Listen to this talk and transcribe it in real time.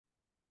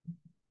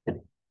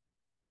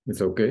It's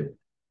okay.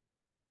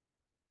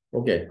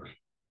 Okay.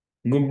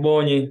 Good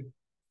morning.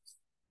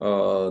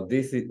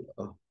 This is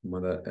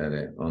mother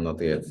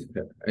not yet.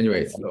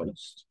 Anyways,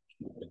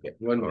 okay.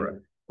 All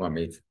right. 1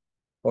 minute.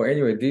 Oh,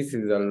 anyway, this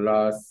is the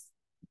last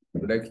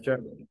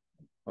lecture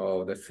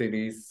of the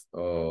series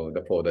for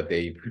the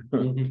day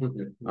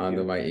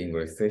under my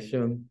English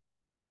session.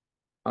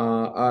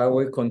 I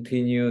will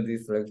continue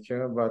this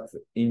lecture, but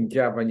in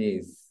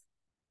Japanese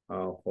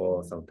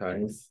for some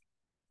times.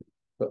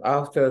 So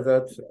after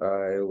that,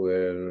 I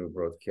will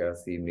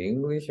broadcast in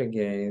English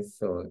again.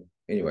 So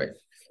anyway,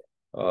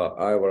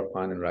 I will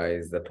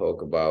finalize the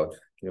talk about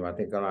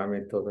kinematic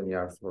alignment, total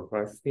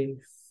capacity.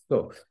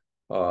 So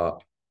uh,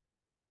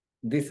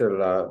 this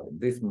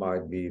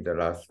might be the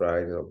last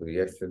slide of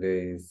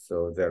yesterday.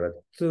 So there are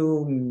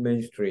two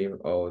mainstream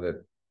of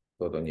the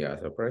total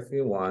capacity.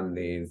 One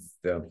is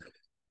the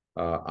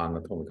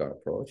anatomical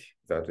approach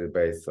that is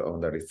based on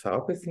the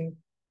resurfacing.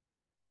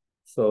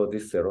 So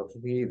this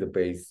therapy is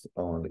based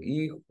on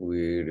if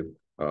we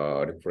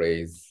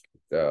replace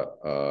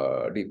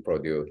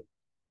reproduce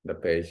the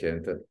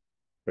patient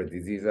for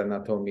disease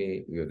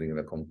anatomy using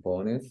the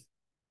components,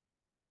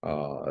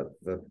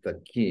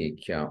 the key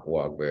can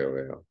work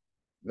very well.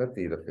 That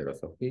is the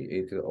philosophy.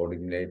 It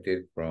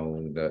originated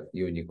from the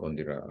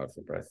unicondylar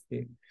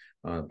arthroplasty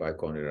and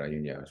bicondylar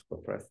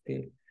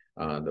uniarthroplasty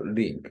and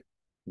link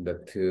the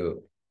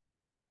two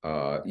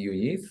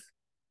units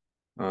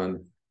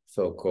and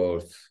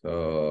so-called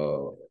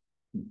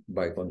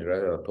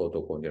bicondylar or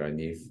total condylar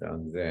knees,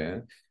 and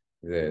then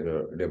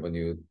the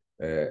revenue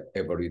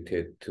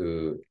evaluated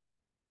to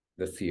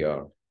the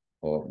CR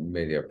or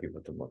medial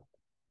pivotal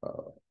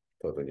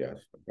total gas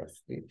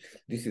capacity.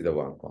 This is the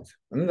one concept.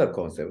 Another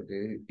concept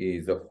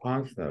is a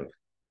functional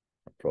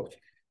approach.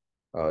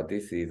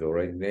 This is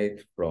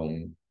originated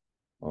from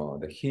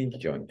the hinge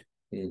joint.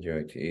 Hinge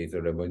joint is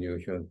a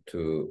revolution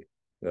to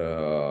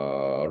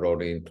the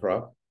rolling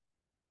trap,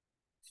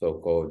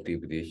 so-called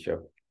deep dish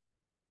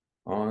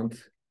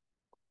and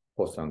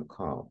post and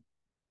calm,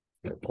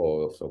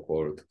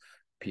 so-called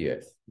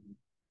PS.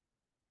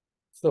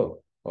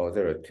 So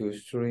there are two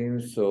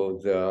streams. So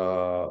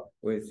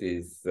which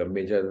is the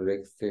major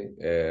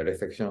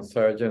resection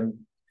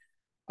surgeon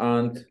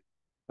and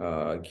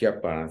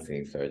gap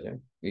balancing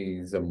surgeon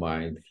is the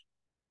mind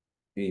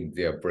in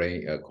their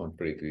brain a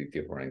completely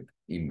different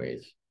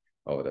image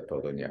of the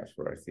total nerve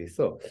paralysis.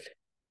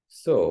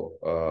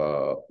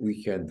 So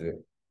we can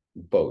do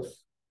both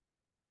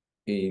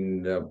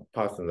in the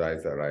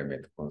personalized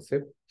alignment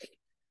concept.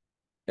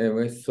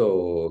 Anyway,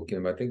 so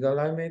kinematic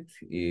alignment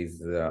is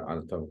the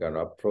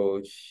anatomical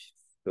approach.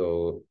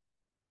 So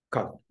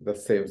cut the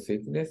same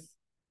thickness,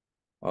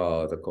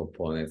 the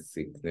component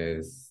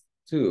thickness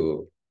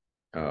to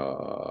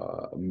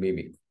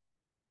mimic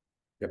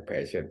the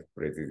patient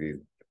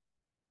disease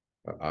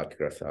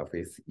articular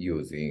surface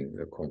using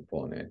the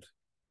component.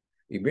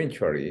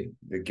 Eventually,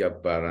 the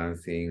gap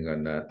balancing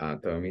and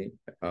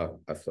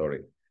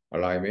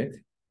alignment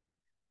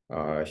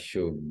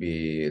should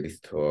be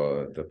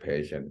restored the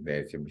patient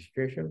native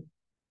situation.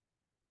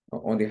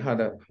 On the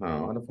other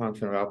hand, the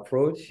functional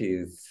approach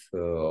is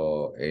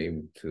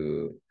aimed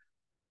to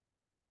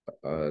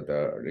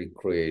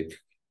recreate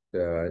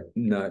the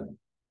not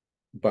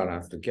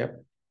balanced gap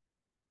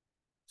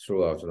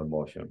throughout the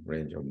motion,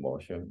 range of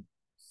motion.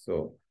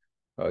 So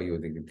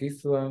using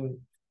this one,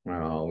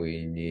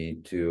 we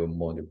need to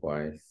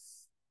modify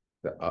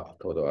the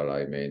total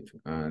alignment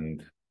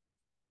and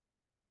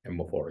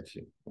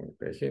morphology of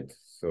the patient.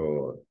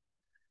 So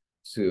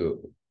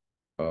to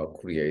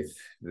create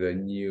the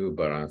new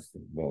balanced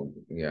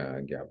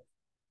gap.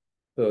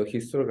 So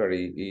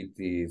historically, it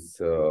is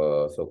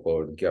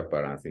so-called gap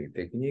balancing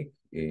technique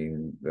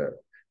in the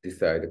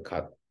decide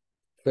cut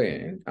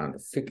plane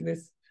and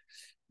thickness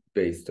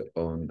based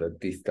on the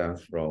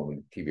distance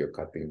from tibial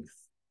cutting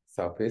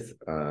surface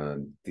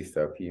and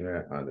distal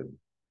femur and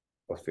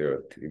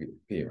posterior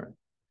femur.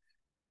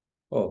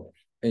 Oh,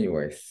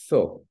 anyway,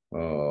 so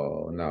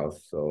now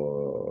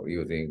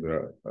using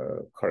the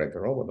current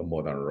robot, the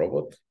modern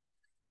robot.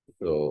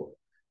 So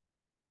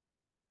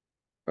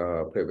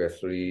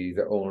previously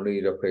the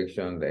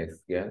flexion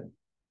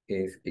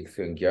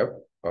extend gap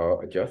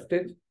are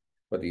adjusted,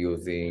 but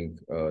using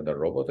the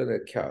robot the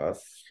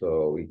cast,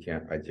 so we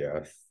can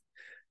adjust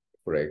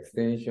for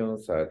extension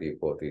 30,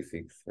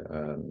 46,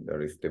 and the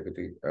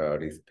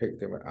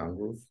respective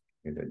angles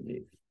in the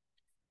knee.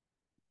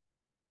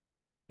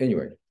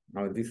 Anyway,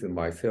 now this is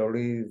my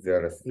theory.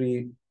 There are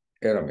three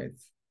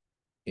elements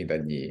in the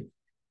knee.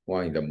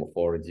 One is the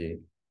morphology,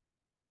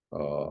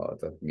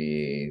 that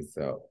means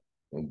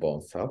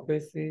bone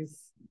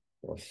surfaces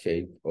or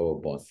shape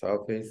of bone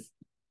surface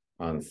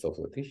and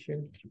soft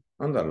tissue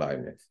and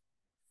alignment.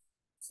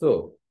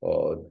 So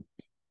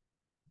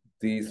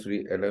these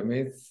three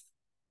elements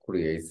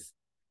creates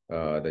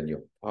the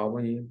new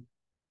harmony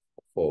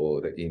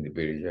for the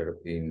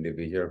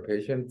individual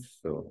patients.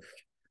 So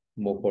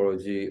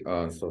morphology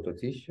and soft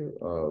tissue,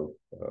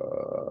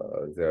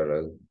 there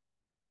are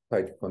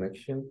tight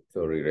connection,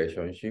 so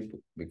relationship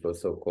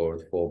because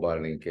so-called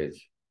four-bar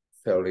linkage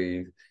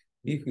theory,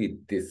 if we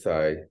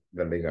decide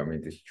the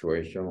ligament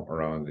situation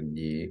around the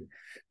knee,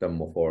 the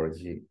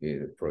morphology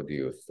is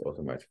produced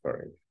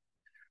automatically.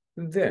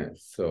 Then,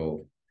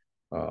 so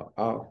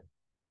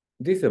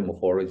this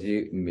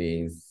morphology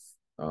means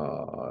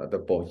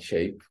the bone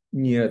shape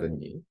near the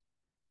knee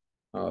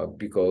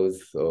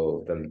because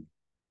of the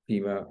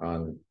femur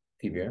and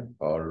tibia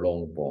are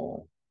long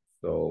bone.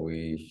 So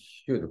we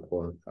should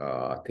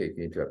take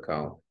into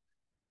account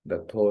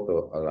the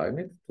total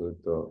alignment to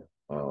the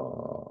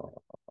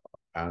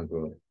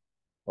angle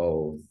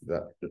of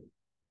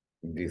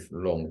these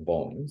long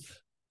bones.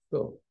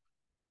 So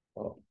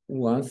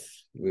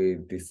once we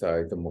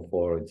decide the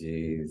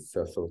morphology,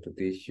 the soft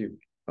tissue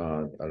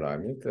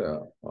alignment,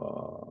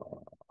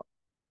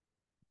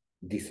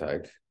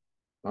 decide.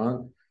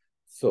 And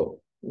so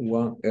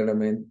one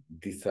element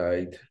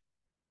decide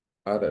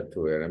other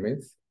two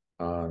elements,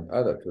 and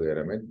other two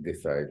elements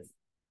decide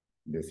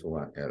this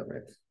one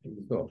element.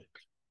 So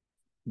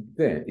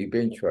then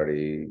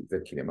eventually the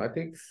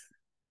kinematics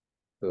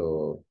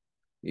so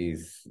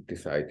is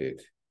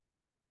decided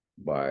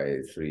by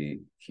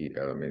three key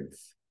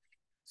elements.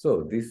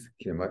 So this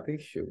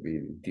kinematic should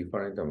be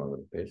different among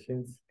the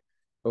patients.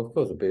 Of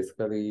course,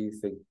 basically,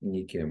 the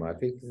knee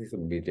kinematics is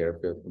medial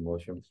back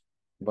motion,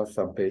 but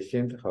some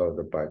patients have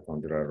the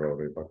bicondylar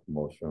rollback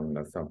motion,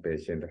 and some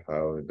patients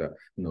have the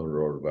no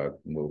rollback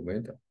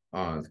movement,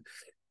 and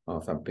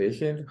some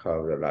patients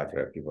have the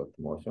lateral pivot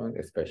motion,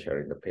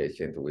 especially the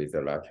patient with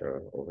the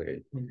lateral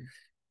overhead.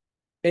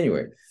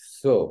 Anyway,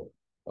 so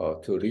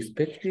to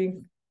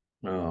respecting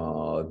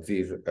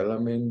these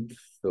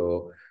elements,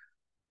 so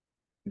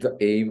the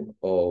aim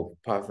of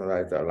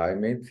personalized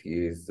alignment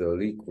is to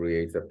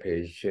recreate the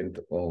patient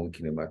own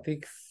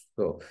kinematics.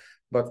 So,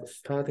 but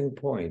starting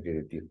point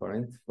is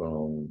different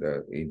from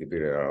the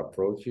individual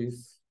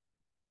approaches.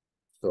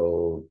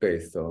 So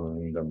based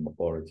on the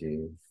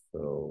morphology,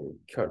 so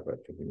caliper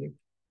technique.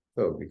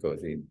 So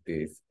because in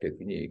this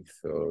technique,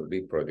 so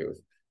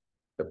reproduce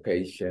the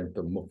patient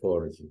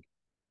morphology.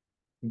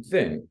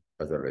 Then,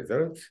 as a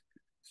result,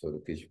 so the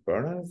tissue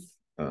balance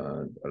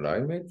and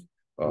alignment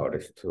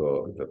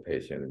restore the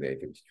patient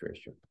native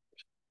situation.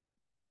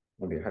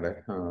 On the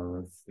other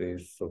hand,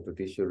 this soft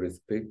tissue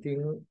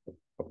respecting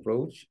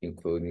approach,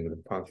 including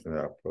the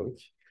functional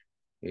approach,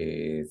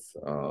 is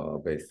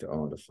based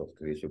on the soft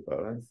tissue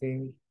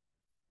balancing.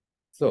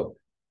 So,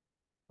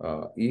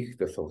 if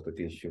the soft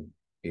tissue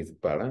is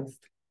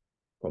balanced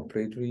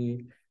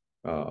completely,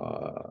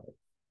 the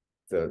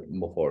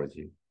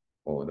morphology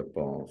or the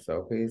bone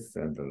surface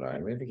and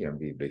alignment can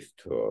be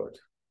restored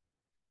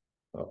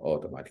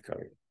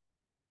automatically.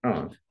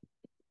 And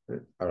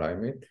the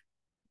alignment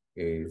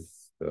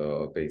is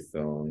based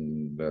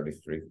on the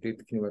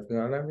restricted kinematic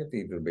alignment,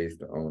 is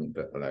based on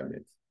the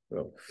alignment.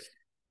 So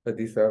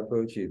this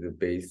approach is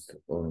based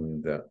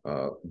on the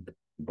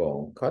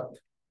bone cut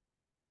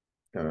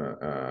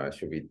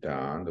should be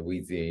done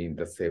within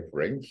the safe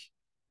range.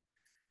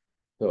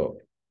 So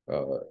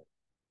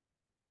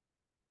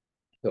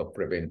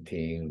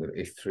preventing the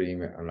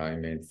extreme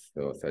alignments,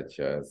 so such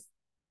as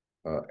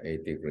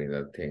 8 degrees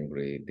or 10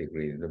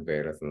 degrees, the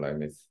various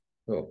alignments.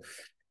 So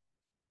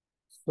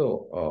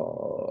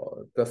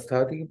the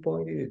starting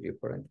point is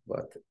different,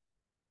 but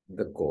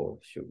the goal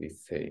should be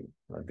same,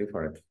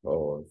 different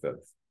for the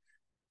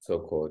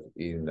so-called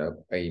in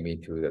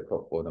aiming to the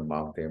top of the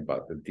mountain,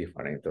 but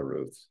different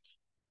routes.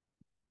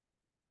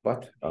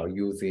 But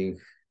using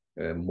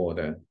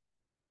modern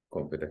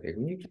computer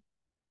technique,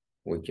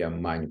 we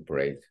can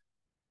manipulate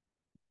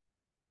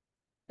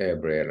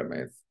every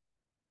element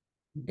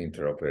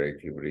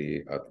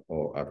interoperatively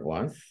at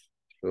once.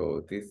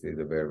 So this is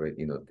a very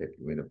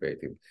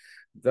innovative.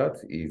 That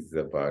is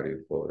the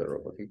value for the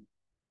robotic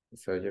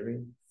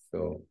surgery.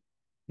 So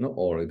not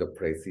only the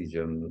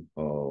precision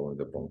of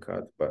the bone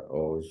cut, but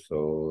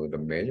also the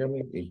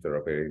measurement,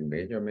 interoperative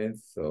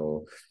measurements.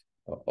 So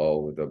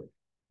of the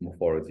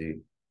morphology,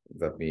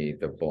 that means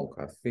the bone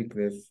cut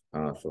thickness,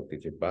 soft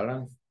tissue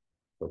balance,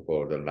 so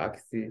for the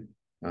laxity,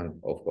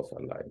 and of course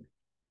alignment.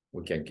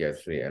 We can get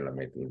three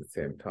elements at the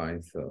same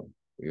time, so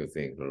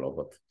using the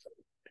robot.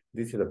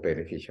 This is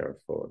beneficial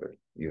for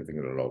using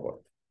the robot.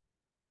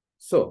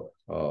 So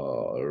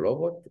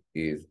robot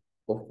is,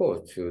 of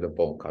course, to the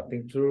bone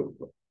cutting tool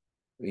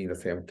in the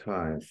same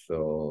time.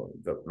 So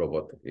the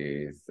robot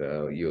is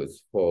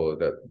used for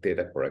the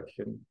data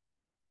collection.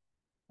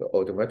 So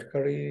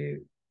automatically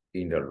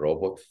in the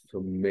robot, so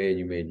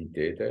many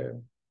data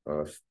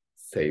are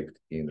saved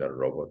in the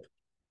robot.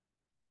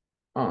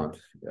 And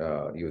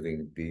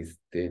using this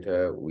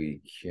data, we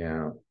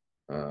can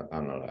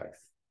analyze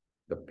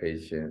the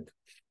patient,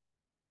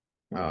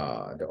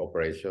 the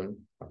operation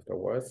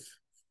afterwards.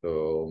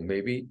 So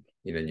maybe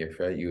in the near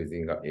future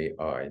using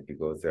AI,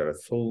 because there are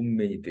so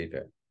many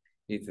data,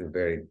 it's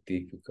very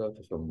difficult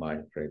to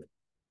manipulate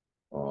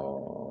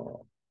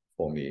for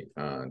me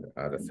and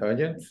other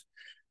surgeons,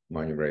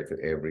 manipulate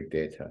every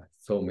data.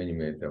 So many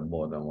data,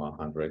 more than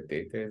 100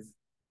 data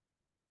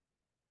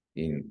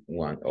in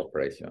one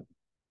operation.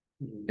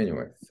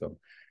 Anyway, so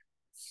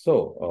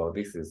So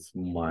this is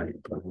my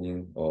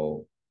opinion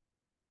of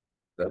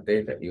the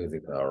data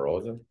using the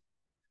ROSA.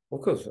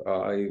 Of course,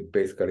 I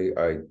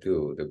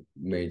do the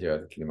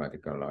major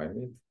kinematic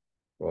alignment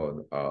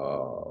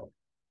for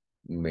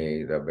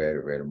made a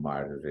very, very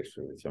mild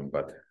resolution.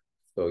 But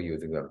so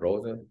using the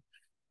ROSA,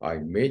 I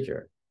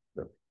measure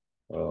the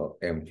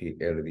MT,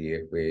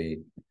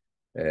 LDFA,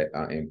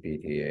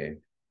 MPTA,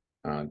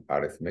 and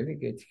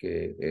arithmetic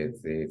HK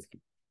is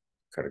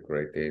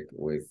calculated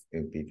with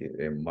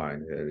MPTA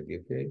minus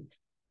LDFA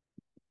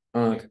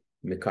and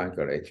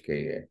mechanical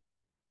HKA.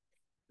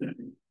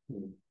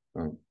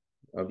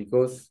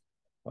 Because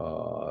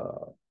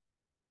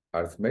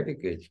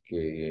arithmetic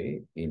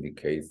HKA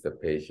indicates the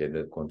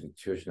patient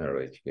constitutional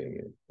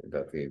HKA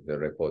that is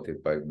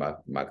reported by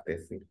Mark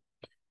testing.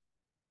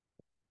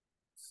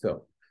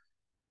 So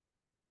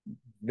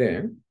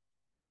then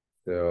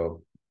the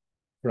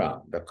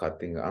plan, the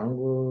cutting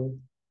angle,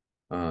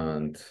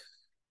 and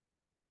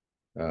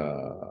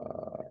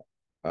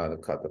the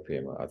cut the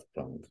femur as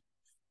planned.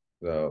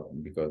 So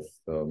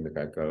because the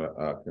mechanical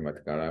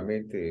kinematic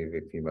alignment is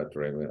a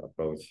femur-driven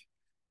approach.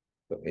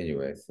 So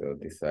anyway, so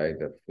decide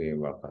the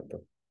femur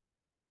cut.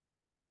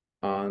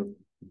 And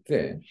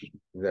then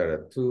there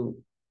are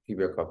two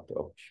tibia cut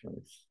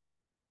options.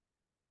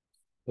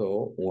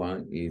 So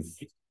one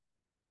is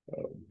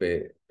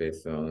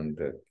based on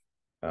the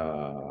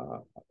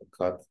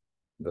cut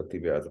the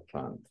tibia as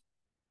planned,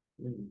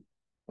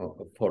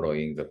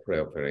 following the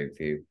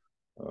preoperative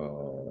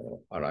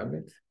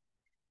alignment.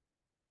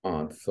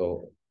 And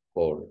so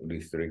for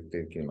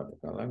restricted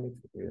kinematic alignment,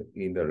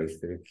 in the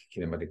restricted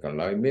kinematic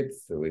alignment,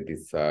 so we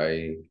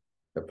decide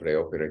the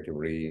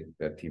preoperatively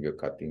the tibial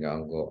cutting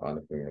angle and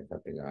the femur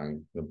cutting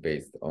angle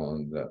based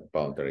on the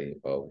boundary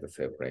of the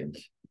cell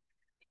range.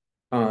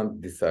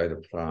 And decide the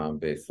plan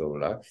based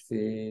on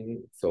laxity,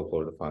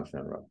 so-called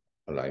functional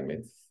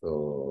alignment.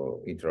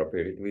 So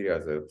intraoperatively,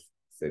 as I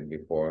said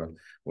before,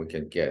 we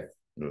can get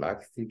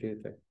laxity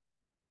data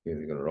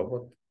using a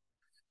robot.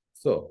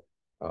 So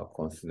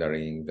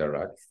considering the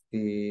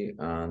laxity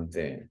and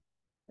then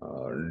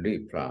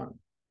replan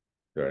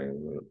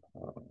during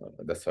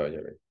the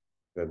surgery.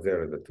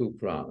 There are the two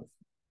plans.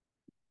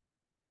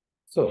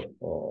 So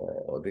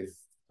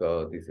this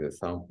is a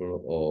sample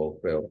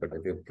of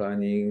preoperative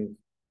planning.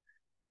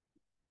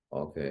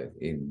 Okay,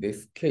 in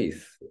this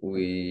case,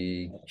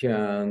 we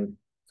can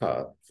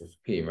cut the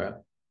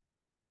femur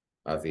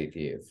as it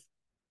is,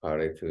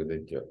 parallel to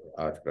the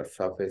articular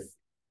surface,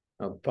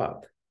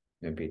 but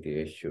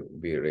MPTA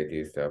should be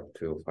reduced up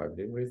to 5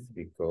 degrees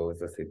because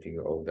the setting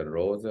of the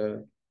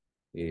rotor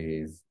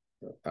is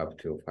up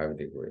to 5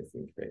 degrees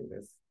in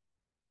fairness.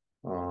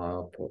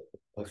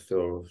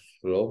 Postural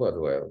slope as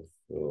well,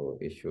 so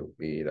it should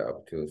be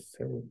up to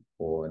 7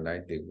 or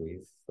 9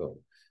 degrees. So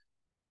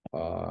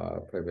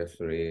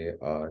previously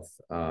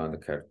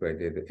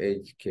calculated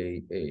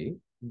HKA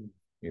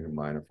in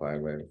minor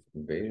 5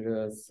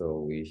 beta, so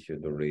we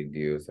should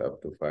reduce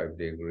up to 5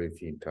 degrees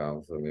in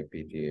terms of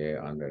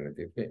PTA and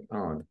relative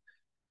and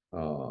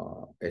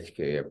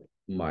HKA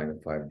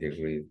minus 5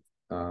 degrees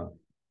to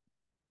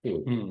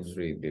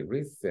 3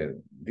 degrees. So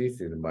this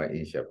is my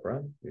initial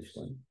plan, this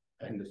one.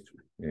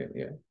 Understood.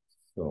 Yeah.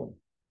 So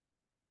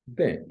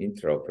then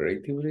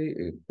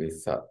intraoperatively, we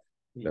start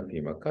the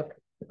femur cut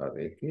as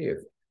it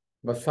is.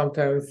 But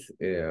sometimes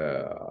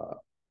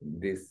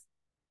this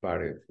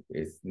value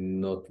is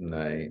not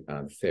 9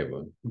 and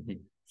 7.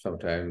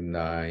 Sometimes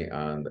 9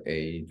 and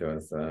 8, or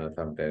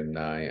sometimes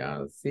 9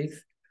 and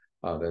 6.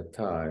 At the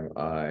time,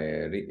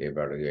 I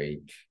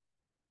reevaluate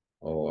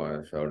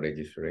or so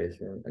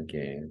registration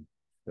again.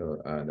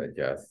 So and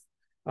adjust.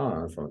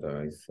 And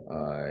sometimes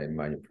I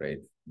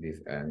manipulate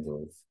these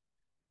angles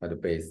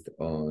and based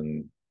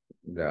on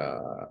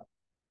the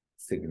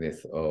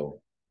thickness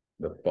of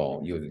the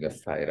bone using a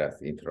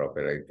stylus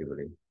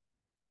intraoperatively.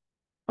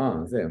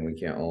 And then we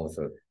can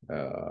also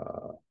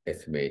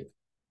estimate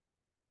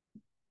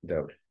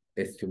the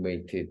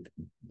estimated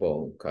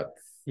bone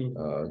cuts,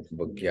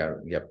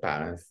 gap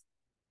balance.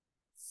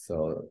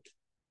 So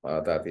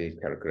that is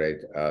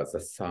calculated as the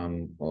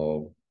sum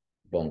of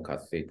bone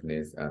cut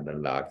thickness and the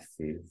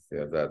laxity,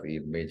 so that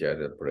is measured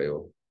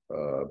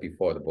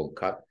before the bone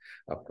cut,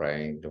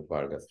 applying the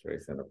valgus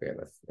stress and the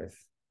beta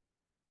stress.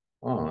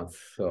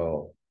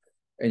 So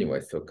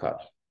anyway, so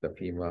cut the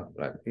femur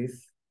like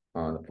this,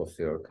 and the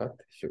posterior cut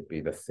should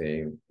be the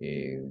same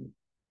in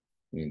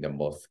the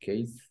most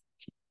case.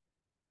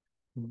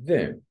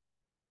 Then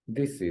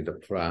this is the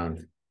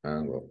planned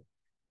angle.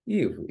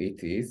 If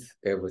it is,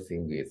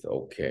 everything is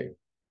okay.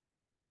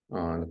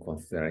 And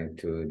considering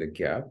to the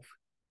gap,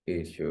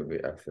 it should be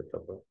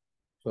acceptable.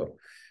 So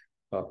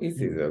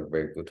it is a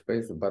very good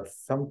place, but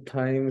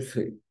sometimes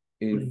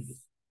if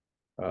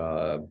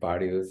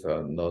values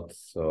are not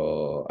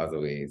so as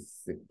we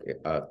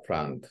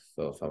planned,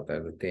 so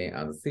sometimes 10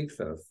 and 6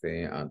 and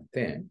 10 and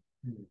 10.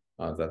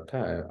 At that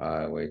time,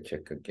 I will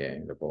check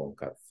again the bone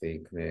cut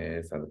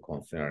thickness and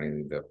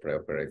considering the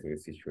preoperative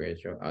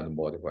situation and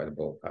modify the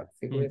bone cut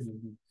thickness.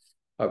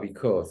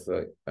 because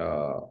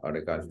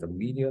regards the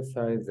media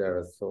side, there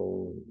are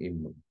so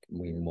in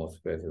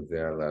most places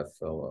there are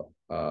so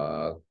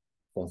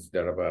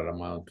considerable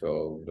amount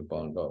of the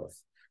bone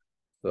loss.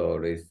 So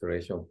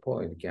registration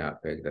point can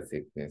affect the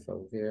thickness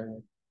of the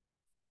hair.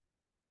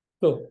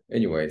 So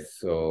anyway,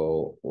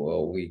 so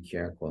we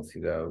can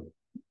consider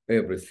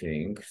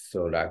everything.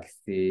 So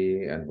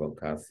laxity and bone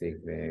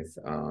thickness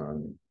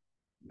and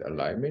the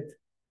alignment.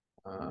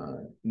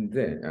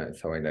 Then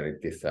finally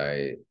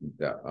decide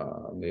the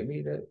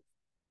maybe the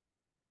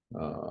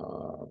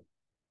uh,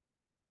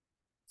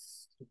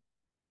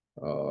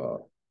 uh,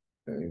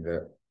 in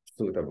the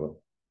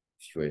suitable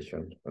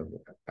situation of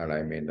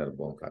alignment of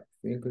bone cut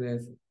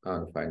thickness,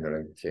 and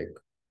finally check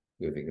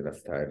using the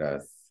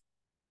stylus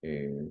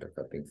in the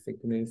cutting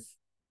thickness,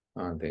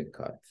 and then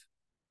cut.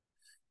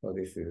 So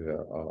this is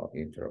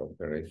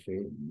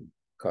interoperation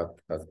cut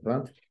as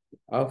planned.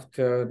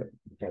 After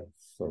the,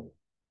 so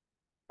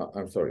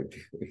I'm sorry,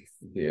 it's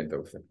the end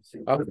of the,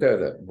 after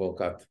the bone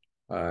cut,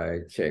 I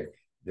check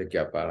the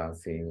gap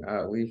balancing.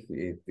 If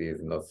it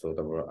is not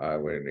suitable, I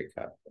will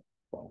recut.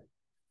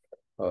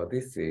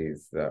 This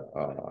is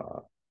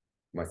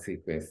my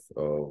sequence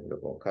of the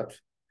bone cut.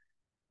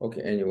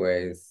 Okay,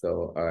 anyway,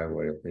 so I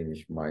will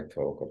finish my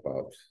talk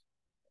about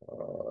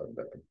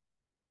the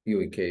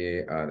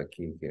PA-TKA and the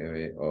key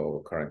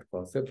of current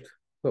concept.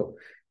 So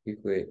if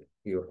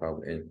you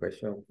have any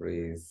question,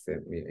 please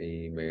send me an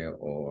email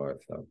or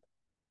some,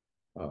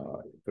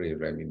 please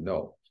let me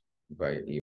know by email.